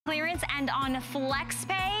savings and on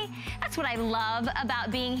FlexPay. That's what I love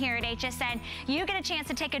about being here at HSN. You get a chance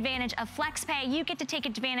to take advantage of FlexPay. You get to take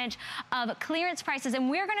advantage of clearance prices, and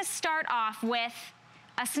we're gonna start off with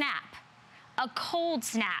a snap. A cold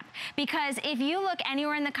snap, because if you look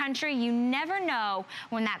anywhere in the country, you never know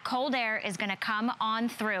when that cold air is gonna come on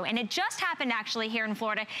through. And it just happened actually here in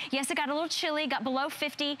Florida. Yes, it got a little chilly, got below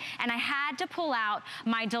 50, and I had to pull out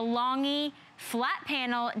my DeLonghi flat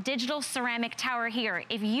panel digital ceramic tower heater.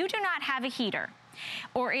 If you do not have a heater,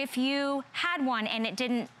 or if you had one and it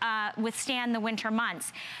didn't withstand the winter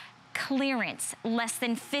months, clearance, less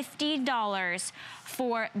than $50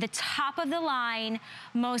 for the top of the line,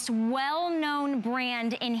 most well-known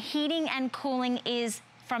brand in heating and cooling is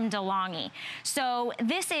from DeLonghi. So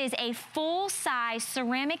this is a full-size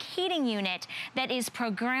ceramic heating unit that is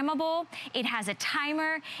programmable. It has a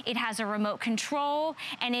timer, it has a remote control,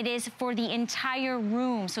 and it is for the entire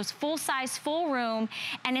room. So it's full-size, full room,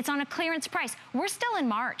 and it's on a clearance price. We're still in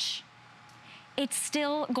March. It's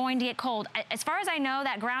still going to get cold. As far as I know,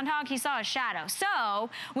 that groundhog, he saw a shadow. So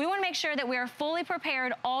we wanna make sure that we are fully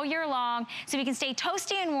prepared all year long so we can stay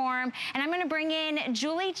toasty and warm. And I'm gonna bring in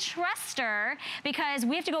Julie Trester because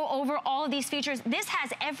we have to go over all of these features. This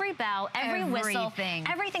has every bell, every whistle,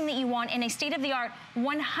 everything that you want in a state-of-the-art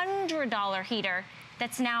 $100 heater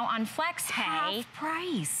that's now on FlexPay. Half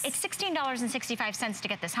price. It's $16.65 to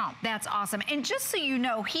get this home. That's awesome. And just so you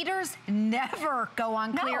know, heaters never go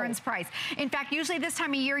on clearance price. In fact, usually this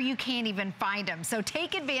time of year, you can't even find them. So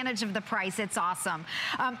take advantage of the price. It's awesome.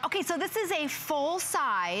 Okay, so this is a full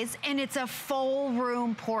size and it's a full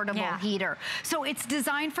room portable heater. So it's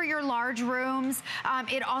designed for your large rooms.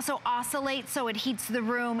 It also oscillates so it heats the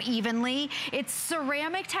room evenly. It's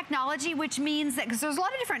ceramic technology, which means that, because there's a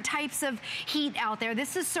lot of different types of heat out there,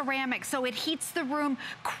 this is ceramic, so it heats the room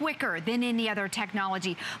quicker than any other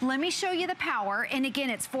technology. Let me show you the power. And again,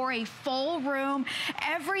 it's for a full room.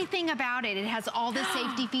 Everything about it, it has all the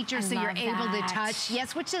safety features so you're able to touch.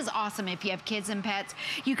 Yes, which is awesome if you have kids and pets.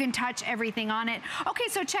 You can touch everything on it. Okay,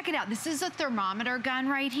 so check it out. This is a thermometer gun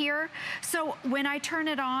right here. So when I turn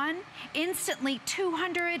it on, instantly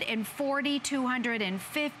 240,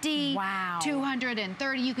 250,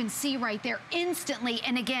 230. You can see right there instantly.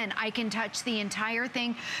 And again, I can touch the entire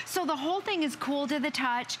thing. So the whole thing is cool to the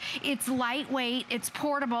touch. It's lightweight, it's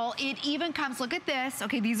portable. It even comes, look at this.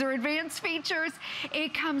 Okay, these are advanced features.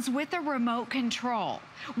 It comes with a remote control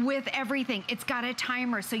with everything. It's got a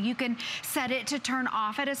timer, so you can set it to turn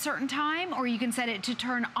off at a certain time, or you can set it to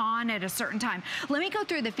turn on at a certain time. Let me go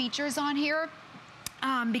through the features on here.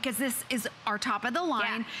 Because this is our top of the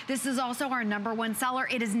line. This is also our #1 seller.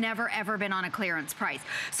 It has never ever been on a clearance price.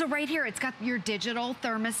 So right here, it's got your digital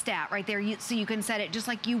thermostat right there. So you can set it just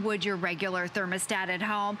like you would your regular thermostat at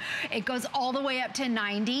home. It goes all the way up to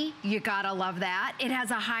 90. You gotta love that. It has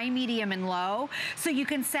a high, medium, and low. So you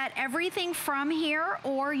can set everything from here,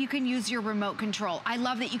 or you can use your remote control. I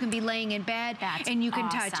love that you can be laying in bed and you can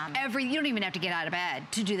touch you don't even have to get out of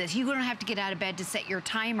bed to do this. You don't have to get out of bed to set your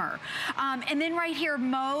timer. And then right here,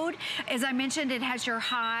 mode, as I mentioned, it has your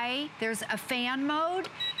high, there's a fan mode,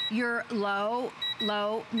 your low,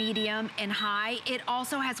 medium, and high. It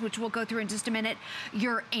also has, which we'll go through in just a minute,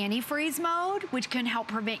 your antifreeze mode, which can help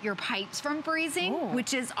prevent your pipes from freezing,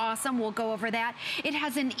 which is awesome. We'll go over that. It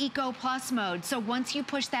has an Eco Plus mode. So once you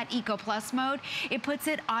push that Eco Plus mode, it puts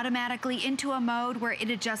it automatically into a mode where it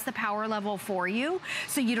adjusts the power level for you,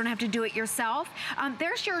 so you don't have to do it yourself.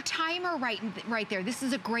 There's your timer right there. This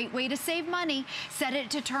is a great way to save money. Set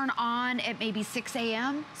it to turn on at maybe 6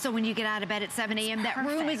 a.m. So when you get out of bed at 7 a.m., that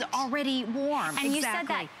room is already warm. And you said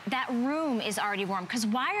that room is already warm, because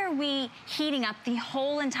why are we heating up the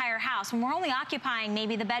whole entire house when we're only occupying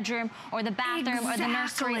maybe the bedroom or the bathroom or the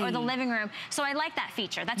nursery or the living room? So I like that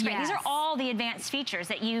feature. That's great. These are all the advanced features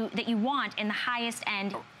that you want in the highest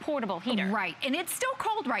end portable heater. Right, and it's still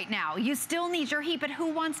cold right now. You still need your heat, but who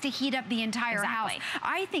wants to heat up the entire house?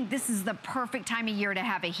 I think this is the perfect time of year to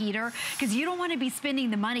have a heater, because you don't want to be spending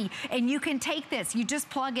the money, and you can take this, you just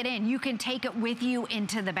plug it in, you can take it with you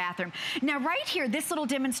into the bathroom. Now right here, this little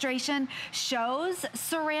demonstration shows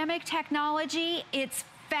ceramic technology. It's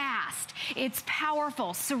fast, it's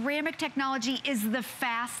powerful. Ceramic technology is the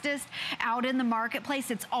fastest out in the marketplace.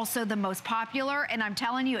 It's also the most popular, and I'm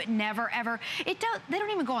telling you, it never ever, they don't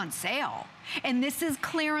even go on sale. And this is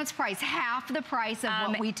clearance price, half the price of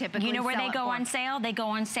what we typically sell. You know where they go on sale? They go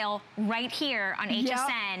on sale right here on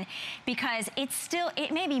HSN, because it's still,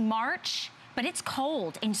 it may be March, but it's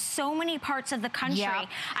cold in so many parts of the country. Yep.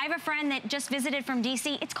 I have a friend that just visited from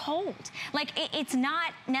DC. It's cold. Like, it's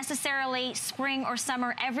not necessarily spring or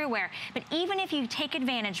summer everywhere, but even if you take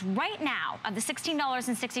advantage right now of the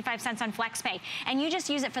 $16.65 on FlexPay, and you just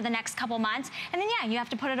use it for the next couple months, and then yeah, you have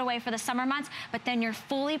to put it away for the summer months, but then you're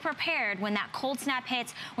fully prepared when that cold snap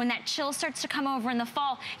hits, when that chill starts to come over in the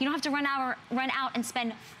fall. You don't have to run out and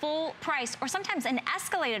spend full price, or sometimes an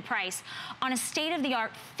escalated price, on a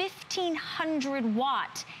state-of-the-art 1,500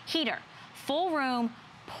 watt heater. Full room,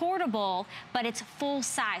 portable, but it's full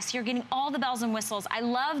size. So you're getting all the bells and whistles. I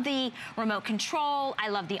love the remote control. I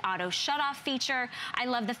love the auto shut-off feature. I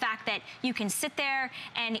love the fact that you can sit there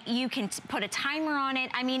and you can put a timer on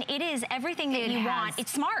it. I mean, it is everything that you want.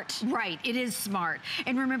 It's smart. Right, it is smart.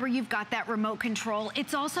 And remember, you've got that remote control.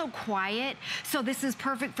 It's also quiet, so this is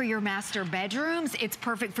perfect for your master bedrooms. It's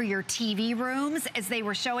perfect for your TV rooms, as they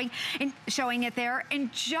were showing it there. And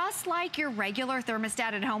just like your regular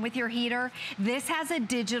thermostat at home with your heater, this has a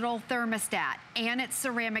digital thermostat, and it's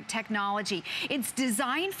ceramic technology. It's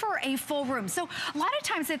designed for a full room. So a lot of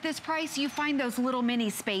times at this price, you find those little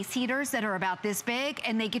mini space heaters that are about this big,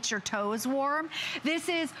 and they get your toes warm. This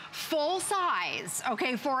is full size,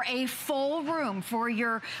 okay, for a full room, for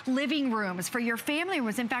your living rooms, for your family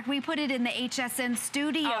rooms. In fact, we put it in the HSN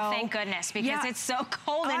studio. Oh, thank goodness, because it's so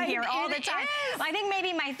cold in here all the time. I think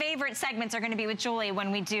maybe my favorite segments are going to be with Julie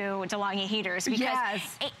when we do DeLonghi heaters, because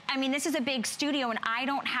I mean, this is a big studio, and I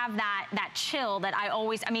don't have that chill that I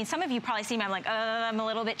always, I mean, some of you probably see me, I'm like, I'm a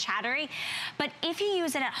little bit chattery. But if you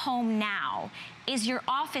use it at home now, is your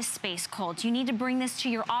office space cold? Do you need to bring this to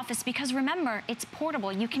your office? Because remember, it's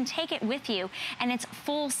portable. You can take it with you, and it's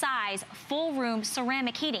full size, full room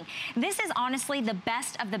ceramic heating. This is honestly the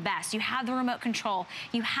best of the best. You have the remote control,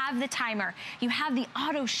 you have the timer, you have the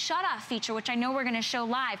auto shut-off feature, which I know we're gonna show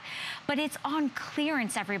live, but it's on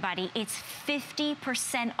clearance, everybody. It's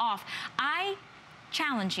 50% off. I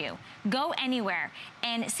challenge you, go anywhere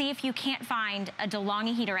and see if you can't find a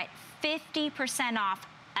DeLonghi heater at 50% off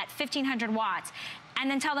at 1,500 watts, and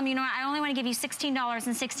then tell them, you know what, I only want to give you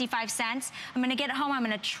 $16.65. I'm going to get it home, I'm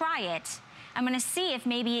going to try it. I'm going to see if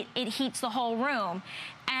maybe it heats the whole room,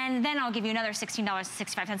 and then I'll give you another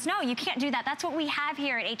 $16.65. No, you can't do that. That's what we have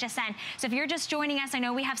here at HSN. So if you're just joining us, I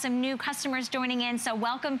know we have some new customers joining in, so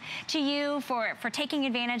welcome to you for taking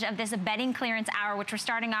advantage of this bedding clearance hour, which we're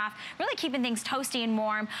starting off really keeping things toasty and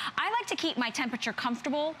warm. I like to keep my temperature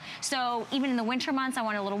comfortable, so even in the winter months, I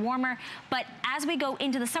want it a little warmer. But as we go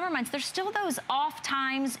into the summer months, there's still those off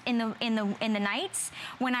times in the nights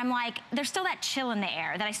when I'm like, there's still that chill in the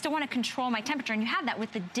air that I still want to control my temperature, and you have that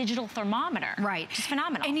with the digital thermometer. Right. Which is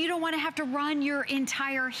phenomenal. And you don't want to have to run your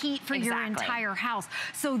entire heat for your entire house.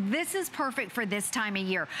 So this is perfect for this time of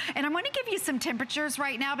year. And I'm going to give you some temperatures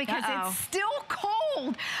right now because it's still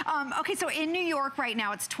cold. Okay, so in New York right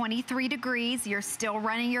now, it's 23 degrees. You're still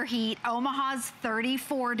running your heat. Omaha's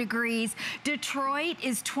 34 degrees. Detroit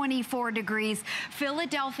is 24 degrees.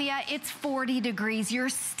 Philadelphia, it's 40 degrees. You're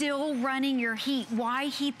still running your heat. Why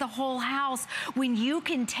heat the whole house when you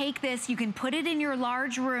can take this, you can put it in your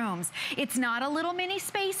large rooms. It's not a little mini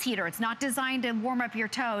space heater. It's not designed to warm up your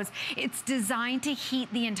toes. It's designed to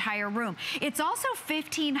heat the entire room. It's also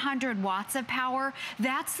 1,500 watts of power.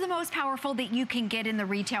 That's the most powerful that you can get in the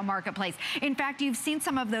retail marketplace. In fact, you've seen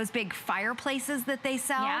some of those big fireplaces that they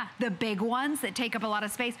sell, the big ones that take up a lot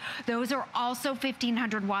of space. Those are also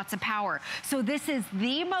 1,500 watts of power. So this is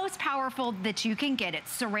the most powerful that you can get.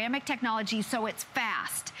 It's ceramic technology, so it's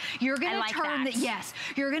fast. You're gonna turn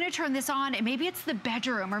you're gonna turn this on, and maybe it's the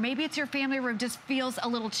bedroom, or maybe it's your family room just feels a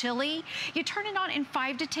little chilly. You turn it on in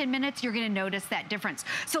 5 to 10 minutes, you're gonna notice that difference.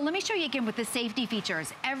 So let me show you again with the safety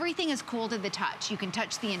features. Everything is cool to the touch. You can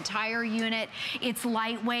touch the entire unit. It's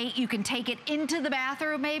lightweight. You can take it into the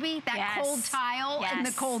bathroom maybe, that cold tile and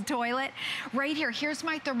the cold toilet. Right here, here's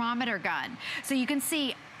my thermometer gun. So you can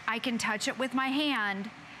see I can touch it with my hand,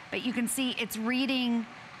 but you can see it's reading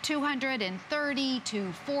 230,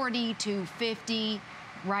 240, 250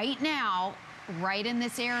 right now, right in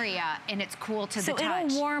this area, and it's cool to the touch. So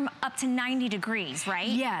it'll warm up to 90 degrees, right?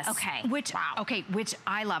 Yes. Okay. Which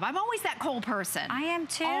I love. I'm always that cold person. I am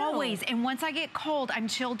too. Always. And once I get cold, I'm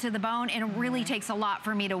chilled to the bone, and it really takes a lot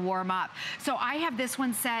for me to warm up. So I have this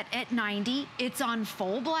one set at 90. It's on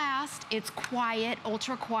full blast. It's quiet,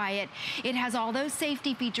 ultra quiet. It has all those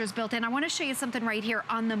safety features built in. I want to show you something right here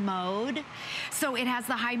on the mode. So it has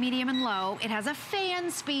the high, medium, and low. It has a fan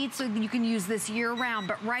speed, so you can use this year round.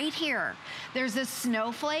 But right here, there's a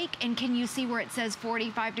snowflake, and can you see where it says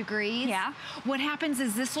 45 degrees? Yeah. What happens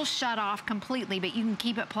is this will shut off completely, but you can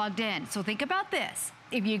keep it plugged in. So think about this.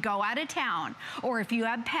 if you go out of town or if you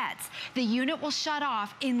have pets, the unit will shut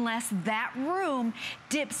off unless that room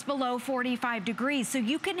dips below 45 degrees. So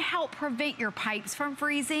you can help prevent your pipes from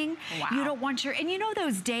freezing. Wow. You don't want your, and you know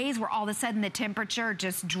those days where all of a sudden the temperature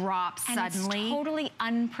just drops suddenly. It's totally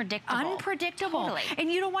unpredictable. Unpredictable. Totally.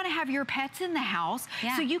 And you don't want to have your pets in the house.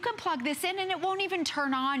 Yeah. So you can plug this in and it won't even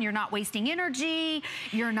turn on. You're not wasting energy.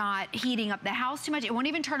 You're not heating up the house too much. It won't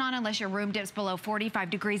even turn on unless your room dips below 45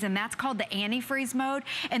 degrees. And that's called the antifreeze mode.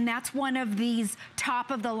 And that's one of these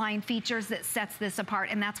top of the line features that sets this apart.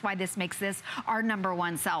 And that's why this makes this our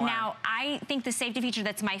 #1 seller. Now, I think the safety feature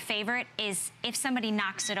that's my favorite is if somebody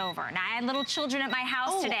knocks it over. Now, I had little children at my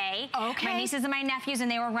house today. Okay. My nieces and my nephews, and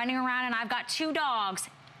they were running around, and I've got 2 dogs.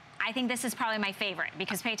 I think this is probably my favorite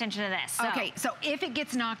because pay attention to this. So. Okay, so if it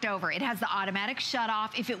gets knocked over, it has the automatic shut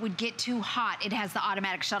off. If it would get too hot, it has the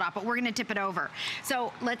automatic shut off, but we're gonna tip it over.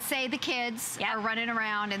 So let's say the kids are running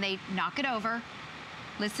around and they knock it over.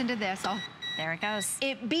 Listen to this. Oh, there it goes.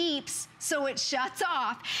 It beeps, so it shuts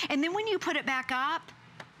off. And then when you put it back up,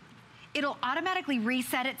 it'll automatically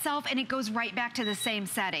reset itself and it goes right back to the same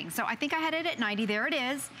setting. So I think I had it at 90, there it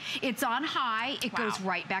is. It's on high, it goes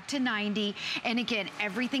right back to 90. And again,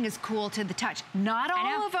 everything is cool to the touch. Not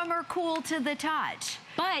all of them are cool to the touch.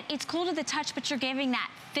 But it's cool to the touch, but you're giving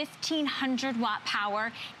that 1,500 watt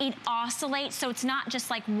power. It oscillates, so it's not just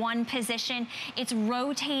like one position. It's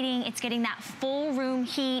rotating, it's getting that full room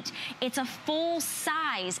heat. It's a full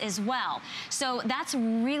size as well. So that's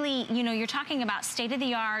really, you know, you're talking about state of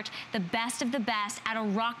the art, the best of the best at a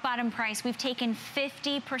rock bottom price. We've taken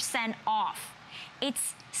 50% off.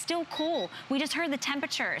 It's still cool. We just heard the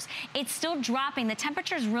temperatures. It's still dropping. The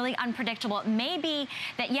temperature is really unpredictable. It may be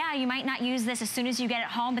that, yeah, you might not use this as soon as you get it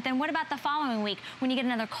home, but then what about the following week when you get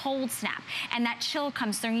another cold snap and that chill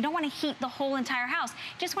comes through and you don't want to heat the whole entire house.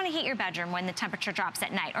 You just want to heat your bedroom when the temperature drops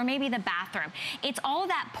at night, or maybe the bathroom. It's all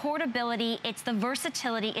that portability, it's the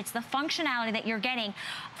versatility, it's the functionality that you're getting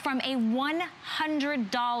from a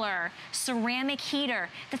 $100 ceramic heater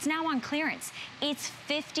that's now on clearance. It's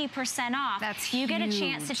 50% off. That's you huge. get a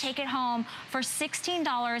chance to take it home for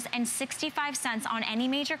 $16.65 on any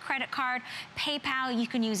major credit card, PayPal. You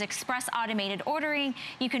can use express automated ordering.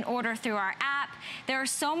 You can order through our app. There are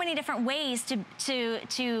so many different ways to be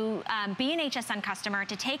an HSN customer,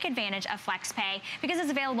 to take advantage of FlexPay, because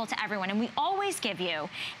it's available to everyone. And we always give you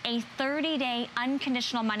a 30-day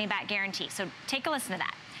unconditional money-back guarantee. So take a listen to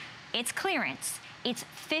that. It's clearance. It's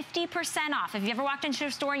 50% off. If you ever walked into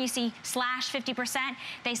a store and you see /50%,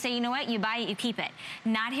 they say, you know what, you buy it, you keep it.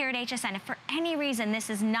 Not here at HSN. If for any reason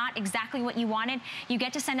this is not exactly what you wanted, you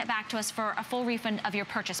get to send it back to us for a full refund of your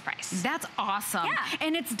purchase price. That's awesome. Yeah.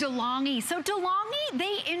 And it's DeLonghi. So DeLonghi,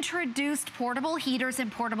 they introduced portable heaters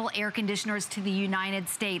and portable air conditioners to the United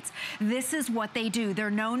States. This is what they do.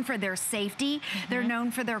 They're known for their safety. They're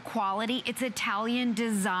known for their quality. It's Italian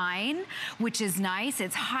design, which is nice.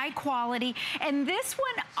 It's high quality. And this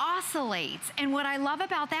one oscillates, and what I love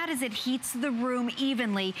about that is it heats the room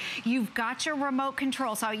evenly. You've got your remote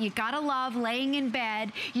control, so you gotta love laying in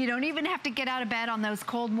bed. You don't even have to get out of bed on those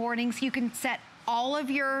cold mornings. You can set all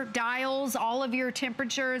of your dials, all of your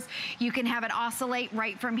temperatures. You can have it oscillate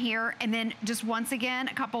right from here. And then just once again,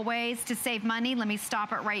 a couple ways to save money. Let me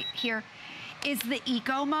stop it right here. Is the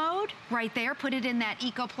Eco mode right there. Put it in that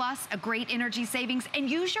Eco Plus, a great energy savings, and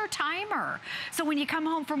use your timer. So when you come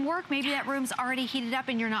home from work, maybe that room's already heated up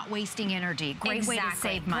and you're not wasting energy. Great way to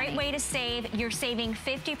save money. Great way to save. You're saving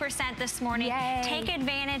 50% this morning. Yay. Take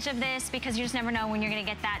advantage of this because you just never know when you're gonna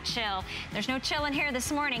get that chill. There's no chill in here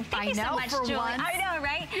this morning. Thank you so much, Julie. Once. I know,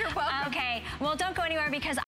 right? You're welcome. Okay, well, don't go anywhere because